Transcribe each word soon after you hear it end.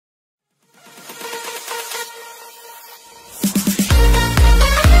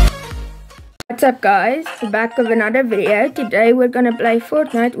What's up guys, back with another video. Today we're gonna play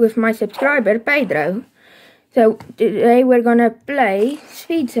Fortnite with my subscriber Pedro. So today we're gonna play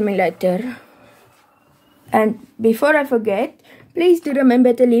Speed Simulator. And before I forget, please do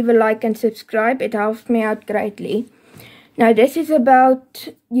remember to leave a like and subscribe, it helps me out greatly. Now this is about,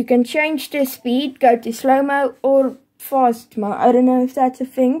 you can change the speed, go to slow-mo or fast mode. I don't know if that's a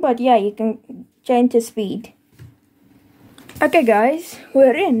thing, but yeah, you can change the speed. Okay guys,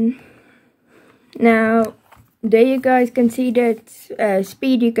 we're in. Now, there you guys can see that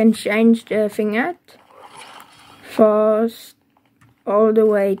speed you can change the thing at. Fast, all the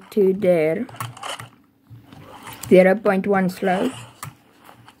way to there. 0.1 slow.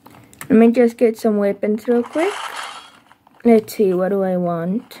 Let me just get some weapons real quick. Let's see, what do I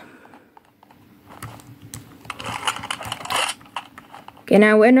want? Okay,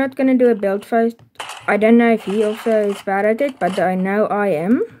 now we're not gonna do a build fight. I don't know if he also is bad at it, but I know I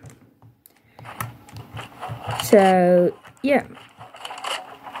am. So, yeah.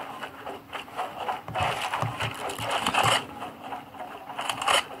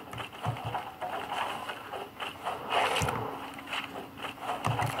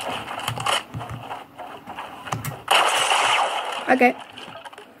 Okay.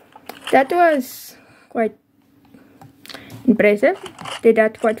 That was quite impressive. Did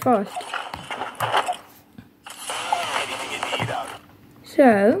that quite fast.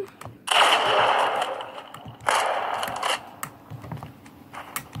 So,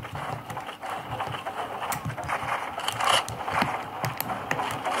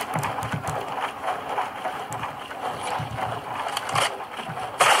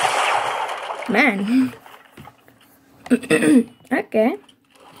 man. Okay.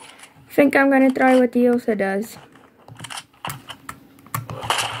 I think I'm gonna try what he also does.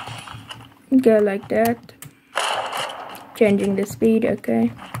 Go like that. Changing the speed,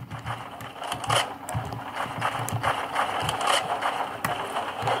 okay.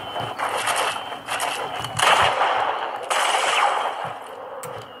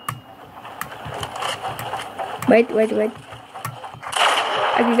 Wait.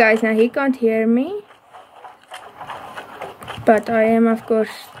 Okay guys, now he can't hear me. But I am of course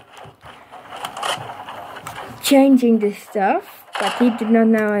changing this stuff. But he did not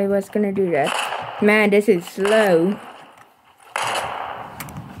know I was gonna do that. Man, this is slow.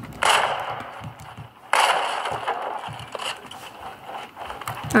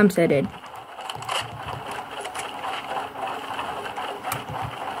 I'm so dead.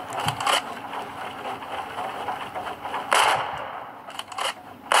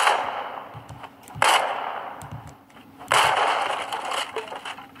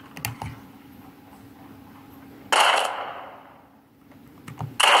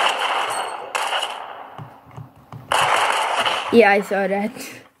 Yeah, I saw that.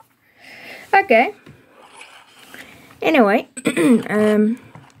 Okay. Anyway,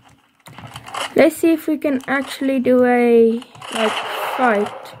 let's see if we can actually do a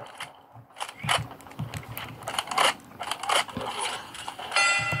fight.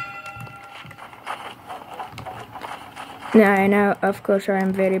 Now I know, of course, I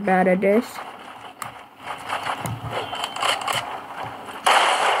am very bad at this.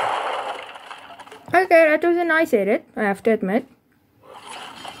 Okay, that was a nice edit, I have to admit.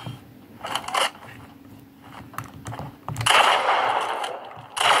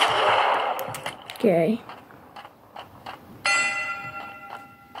 Okay.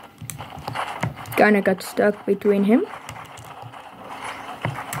 Kinda got stuck between him.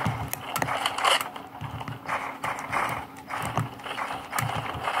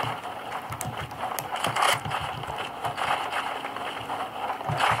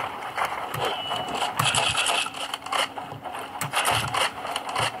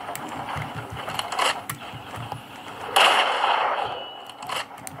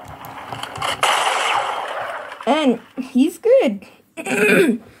 And he's good.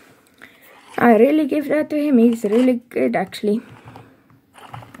 I really give that to him. He's really good actually.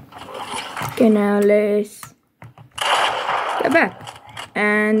 Okay, now let's go back.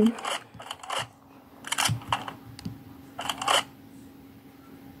 And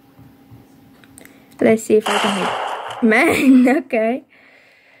let's see if I can hit. Man, okay.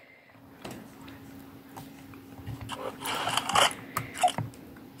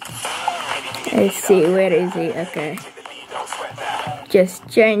 Let's see, where is he? Okay. Just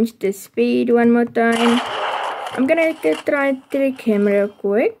change the speed one more time. I'm gonna try and trick him real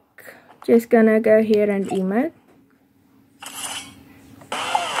quick. Just gonna go here and emote.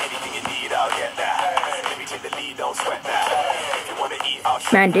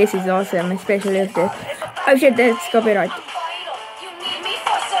 Man, this is awesome, especially if the... Oh shit, that's copyright.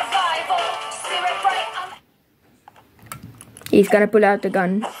 He's gonna pull out the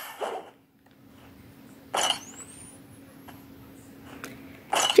gun.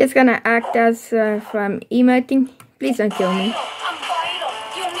 Just gonna act as if I'm emoting. Please don't kill me. I'm vital.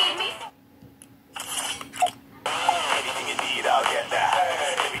 You need me? Anything you need, I'll get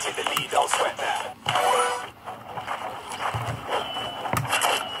that. Let me take the lead, don't sweat that.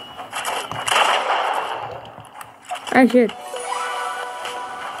 Oh shit.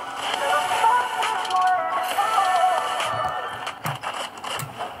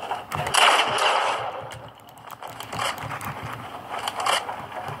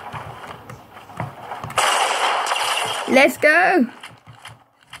 Let's go!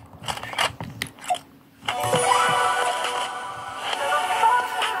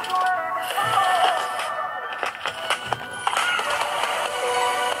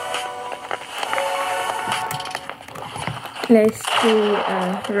 Let's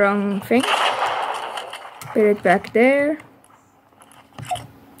do wrong thing. Put it back there.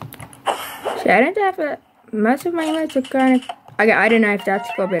 So I don't have a... Most of my emotes are kind of... Okay, I don't know if that's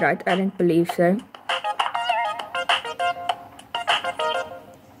copyright. I don't believe so.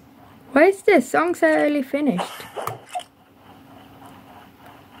 Why is this song so early finished?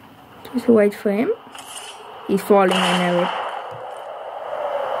 Just wait for him. He's falling, I know it.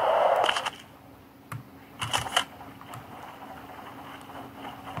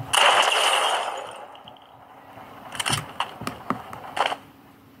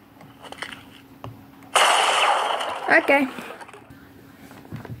 Okay.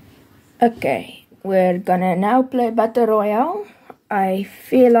 Okay, we're gonna now play Battle Royale. I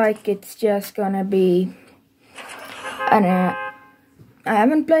feel like it's just gonna be, I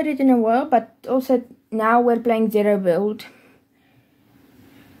haven't played it in a while, but also now we're playing Zero Build.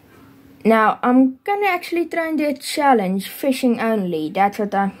 Now I'm gonna actually try and do a challenge, fishing only. That's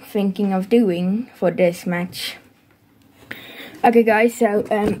what I'm thinking of doing for this match. Okay guys, so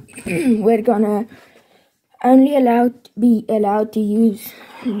we're gonna only be allowed to use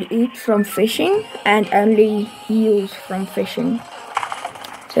loot from fishing and only heals from fishing.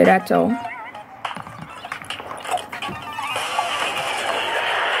 So that's all.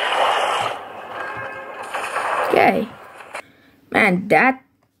 Okay. Man, that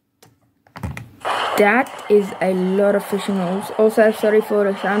is a lot of fishing holes. Also, sorry for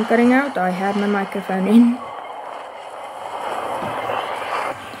the sound cutting out. I had my microphone in.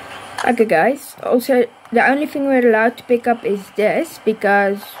 Okay guys, also the only thing we're allowed to pick up is this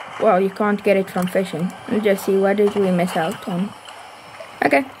because, well, you can't get it from fishing. Let's just see, what did we miss out on?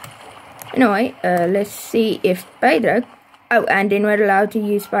 Okay. Anyway, let's see if Pedro... Oh, and then we're allowed to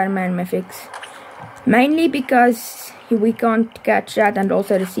use Spider-Man mythics. Mainly because we can't catch that, and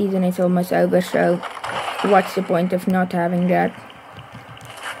also the season is almost over, so what's the point of not having that?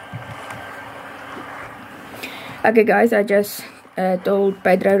 Okay guys, I just told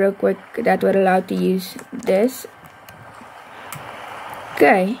Pedro real quick that we're allowed to use this.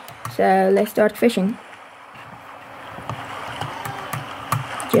 Okay, so let's start fishing.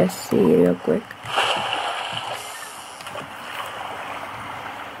 Just see real quick.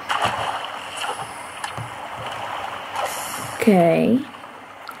 Okay.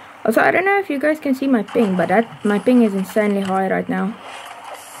 Also, I don't know if you guys can see my ping, but my ping is insanely high right now.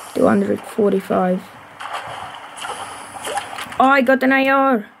 245. Oh, I got an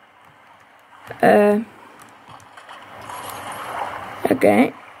AR.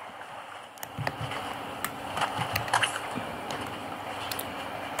 Okay.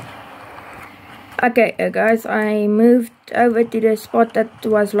 Okay, guys, I moved over to the spot that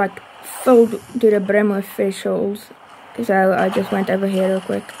was like filled to the brim with fish holes. So I just went over here real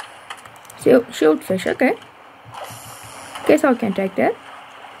quick. Shield fish, okay. Guess I can take that.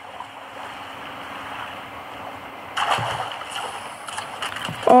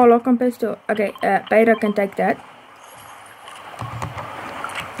 Oh, lock on pistol. Okay, Pedro can take that.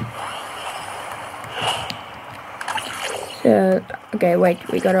 So, okay, wait,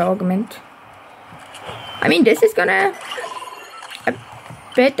 we gotta augment. I mean, this is gonna... I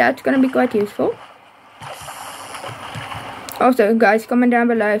bet that's gonna be quite useful. Also, guys, comment down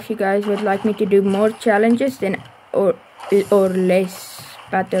below if you guys would like me to do more challenges than or less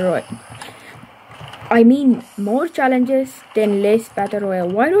Battle Royale. I mean, more challenges than less Battle Royale.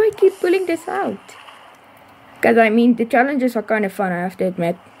 Why do I keep pulling this out? Because, I mean, the challenges are kind of fun, I have to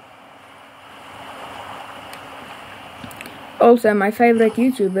admit. Also, my favorite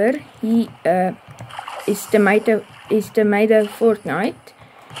YouTuber, he is Tomato Fortnite.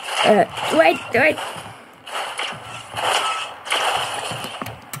 Wait.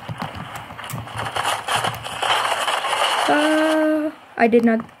 I did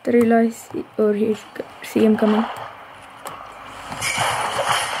not realize or see him coming.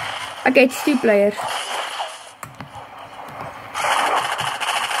 Okay, it's 2 players.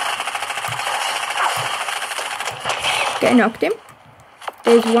 Okay, knocked him.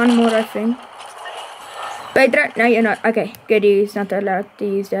 There's one more, I think. Pedro, no, you're not. Okay, good. He's not allowed to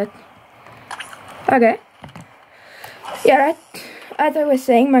use that. Okay. Yeah, right. As I was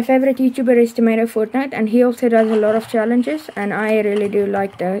saying, my favorite YouTuber is Tomato Fortnite, and he also does a lot of challenges, and I really do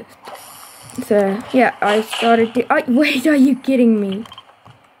like those. So, yeah, I started to... wait, are you kidding me?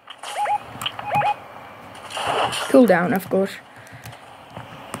 Cool down, of course.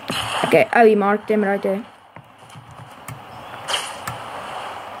 Okay, oh, he marked him right there.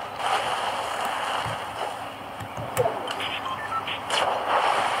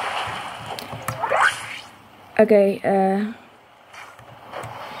 Okay,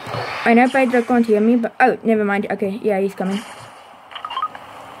 I know Pedro can't hear me, but... oh, never mind. Okay, yeah, he's coming.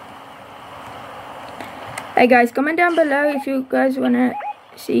 Hey guys, comment down below if you guys wanna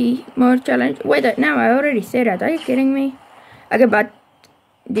see more challenge. Wait, no, I already said that. Are you kidding me? Okay, but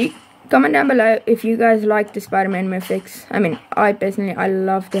comment down below if you guys like the Spider-Man Mythics. I mean, I personally, I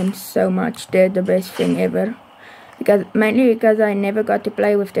love them so much. They're the best thing ever. Mainly because I never got to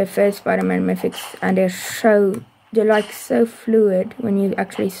play with the first Spider-Man Mythics, and they're like so fluid when you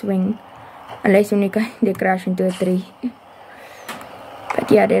actually swing, unless when they crash into a tree. But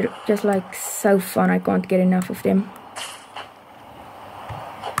yeah, they're just like so fun. I can't get enough of them.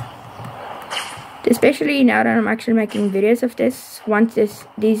 Especially now that I'm actually making videos of this. Once this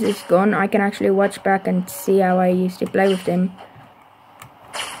is gone, I can actually watch back and see how I used to play with them.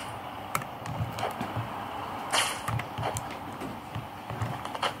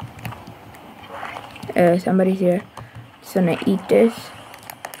 Somebody's here. Just gonna eat this.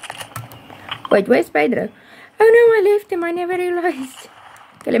 Wait, where's Pedro? Oh no, I left him. I never realized.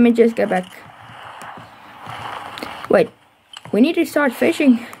 Okay, let me just go back. Wait, we need to start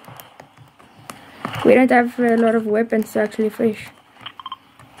fishing. We don't have a lot of weapons to actually fish.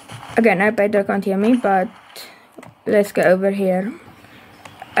 Okay, now Pedro can't hear me, but let's go over here.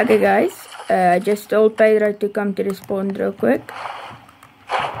 Okay guys, I just told Pedro to come to the spawn real quick.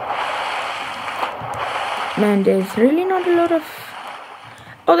 Man, there's really not a lot of...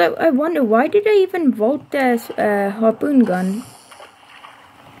 although, I wonder, why did they even vault the harpoon gun?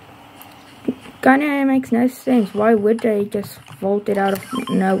 Kinda makes no sense. Why would they just vault it out of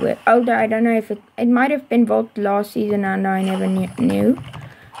nowhere? Although, I don't know if it might have been vaulted last season and I never knew.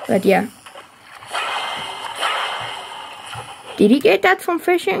 But yeah. Did he get that from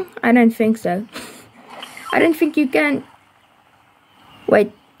fishing? I don't think so. I don't think you can...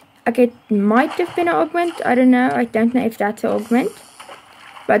 wait. Okay, it might have been an augment. I don't know. I don't know if that's an augment.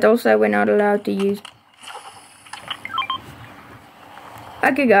 But also, we're not allowed to use...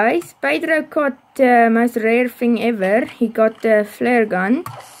 okay, guys. Pedro got the most rare thing ever. He got the flare gun.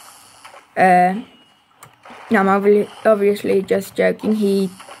 No, I'm obviously just joking.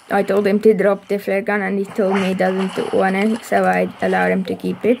 I told him to drop the flare gun and he told me he doesn't want it. So I allowed him to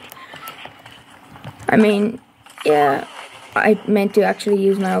keep it. I mean, yeah... I meant to actually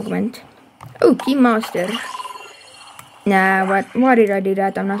use my augment. Oh, Keymaster. Nah, why did I do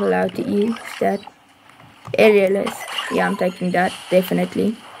that? I'm not allowed to use that. Aerialist. Yeah, I'm taking that,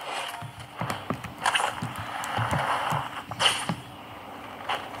 definitely.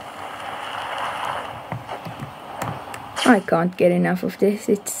 I can't get enough of this.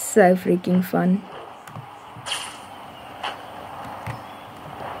 It's so freaking fun.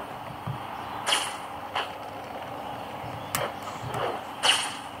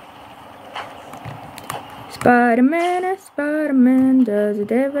 Spider-Man, Spider-Man, does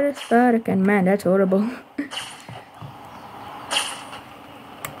whatever a spider can. Man, that's horrible.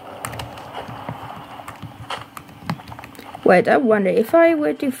 Wait, I wonder, if I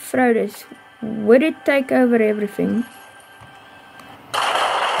were to throw this, would it take over everything?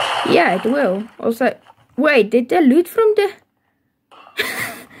 Yeah, it will. Also, wait, did the loot from the...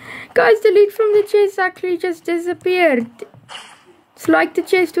 guys, the loot from the chest actually just disappeared. It's like the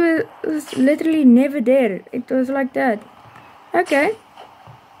chest was literally never there. It was like that. Okay.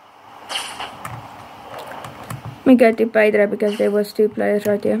 Let me go to Pedro because there was 2 players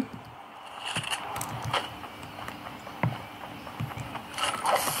right here.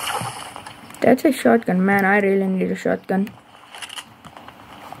 That's a shotgun. Man, I really need a shotgun.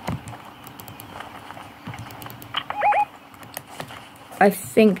 I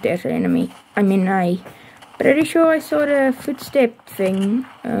think there's an enemy. I mean, pretty sure I saw the footstep thing.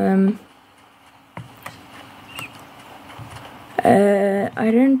 I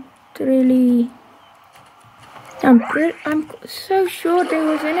don't really... I'm so sure there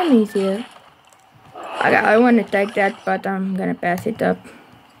was enemies here. I want to take that, but I'm gonna pass it up.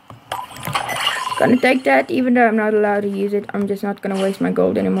 Gonna take that, even though I'm not allowed to use it. I'm just not gonna waste my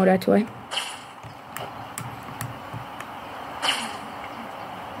gold anymore that way.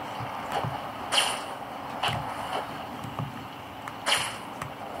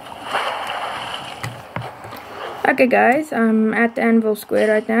 Okay guys, I'm at the Anvil Square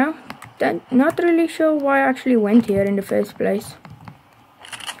right now. Not really sure why I actually went here in the first place.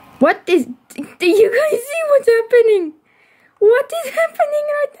 What is... Do you guys see what's happening? What is happening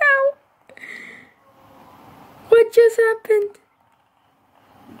right now? What just happened?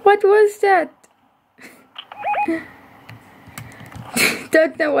 What was that?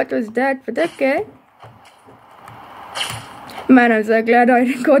 Don't know what was that, but okay. Man, I'm so glad I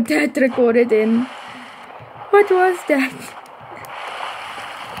got that recorded in. What was that?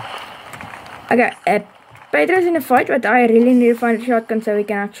 Okay, Pedro's in a fight, but I really need to find a shotgun so we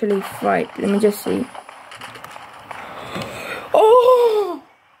can actually fight. Let me just see. Oh!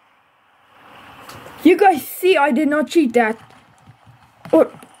 You guys see, I did not cheat that.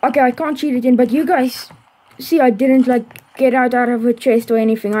 Or, okay, I can't cheat it in, but you guys see, I didn't like get out of a chest or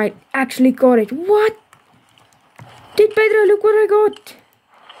anything. I actually got it. What? Did Pedro, look what I got.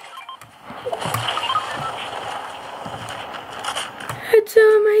 It's so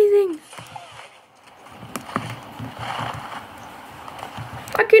amazing.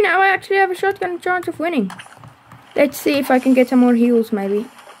 Okay, now I actually have a shotgun chance of winning. Let's see if I can get some more heals, maybe.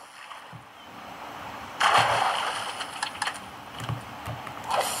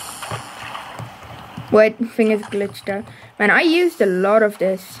 Wait, thing is glitched out. Man, I used a lot of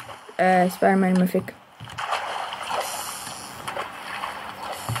this Spider-Man Mythic.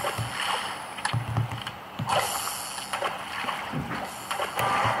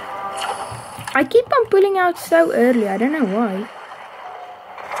 I keep on pulling out so early, I don't know why.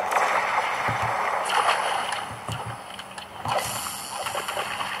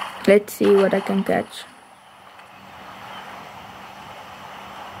 Let's see what I can catch.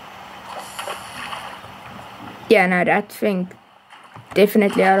 Yeah, no, that thing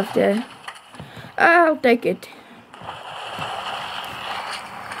definitely out of there. I'll take it.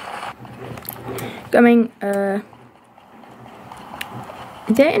 Coming, is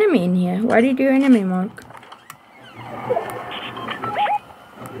there enemy in here? Why did you do enemy mark?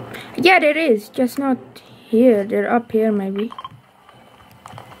 Yeah, there is, just not here. They're up here maybe.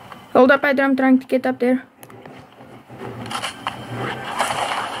 Hold up, Pedro, I'm trying to get up there.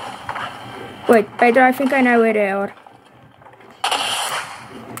 Wait, Pedro, I think I know where they are.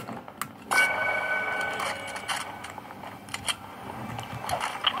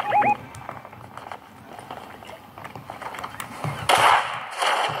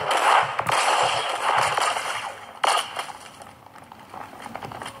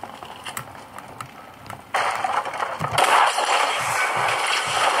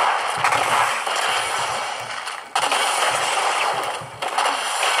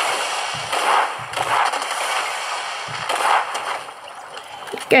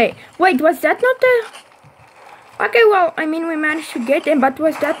 Okay, wait, was that not the... Okay, well, I mean, we managed to get them, but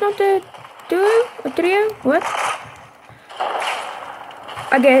was that not a duo? A trio? What?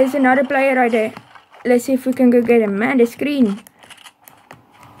 Okay, there's another player right there. Let's see if we can go get him. Man, the screen.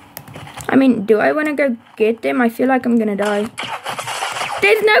 I mean, do I want to go get them? I feel like I'm gonna die.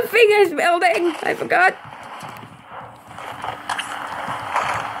 There's no fingers building! I forgot.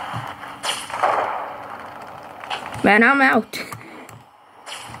 Man, I'm out.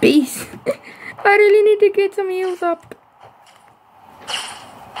 Peace. I really need to get some heals up.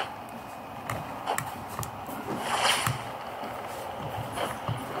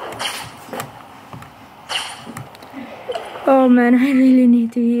 Oh man, I really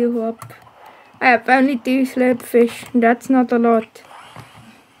need to heal up. I have only 2 slurp fish. That's not a lot.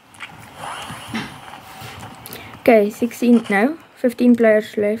 Okay, 16, no, 15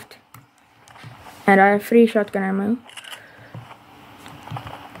 players left. And I have 3 shotgun ammo.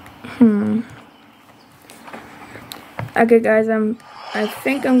 Okay guys, I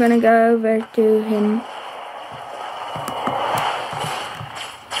think I'm gonna go over to him.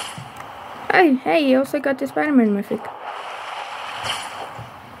 Oh, hey, he also got the Spider-Man Mythic.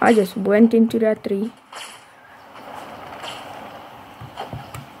 I just went into that tree.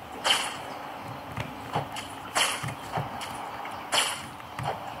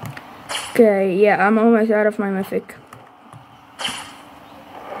 Okay, yeah, I'm almost out of my Mythic.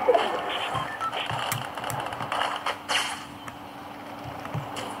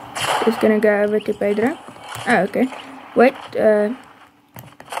 Just gonna go over to Pedro. Oh, okay. Wait,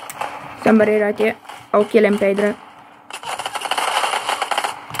 somebody right here. I'll kill him, Pedro.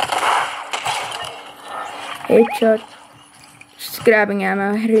 Headshot. Just grabbing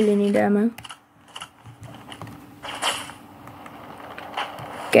ammo. I really need ammo.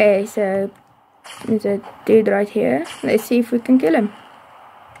 Okay, so there's a dude right here. Let's see if we can kill him.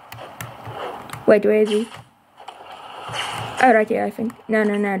 Wait, where is he? Oh, right here, I think. No,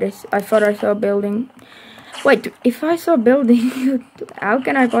 this. I thought I saw a building. Wait, if I saw a building, how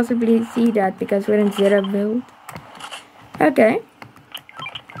can I possibly see that? Because we're in 0 build. Okay.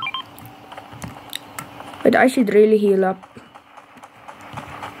 But I should really heal up.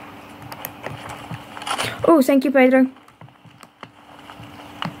 Oh, thank you, Pedro.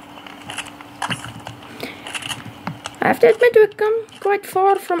 I have to admit we've come quite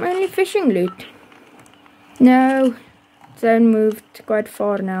far from only fishing loot. No, zone moved quite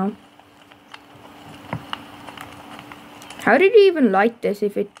far now. How did he even light this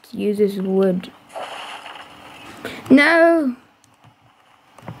if it uses wood? No!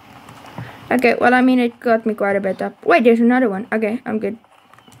 Okay, well, I mean, it got me quite a bit up. Wait, there's another one. Okay, I'm good.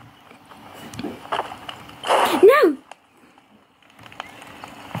 No!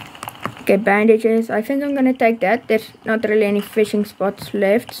 Okay, bandages. I think I'm gonna take that. There's not really any fishing spots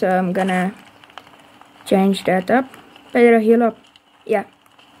left, so I'm gonna change that up. Better heal up. Yeah.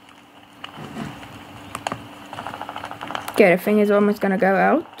 Okay, the thing is almost gonna go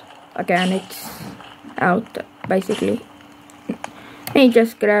out. Okay, and it's out, basically. Let me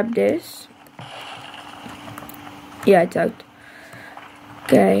just grab this. Yeah, it's out.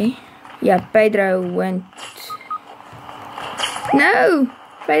 Okay. Yeah, Pedro went. No!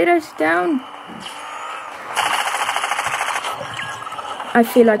 Pedro's down. I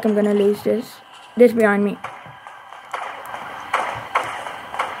feel like I'm gonna lose this. This behind me.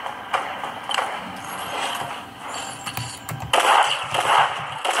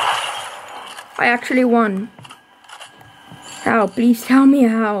 I actually won. How? Please tell me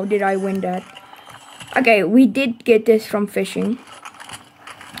how did I win that? Okay, we did get this from fishing.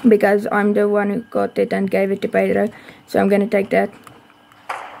 Because I'm the one who got it and gave it to Pedro. So I'm gonna take that.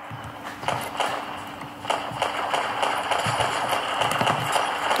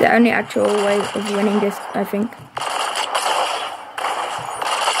 The only actual way of winning this, I think.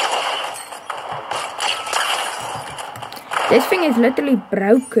 This thing is literally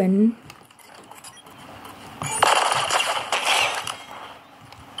broken.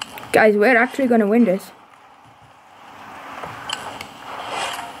 Guys, we're actually gonna win this.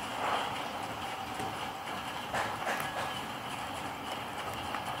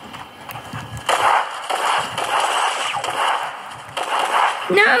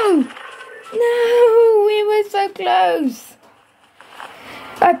 No! No! We were so close!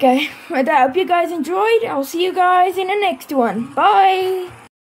 Okay, but I hope you guys enjoyed. I'll see you guys in the next one. Bye!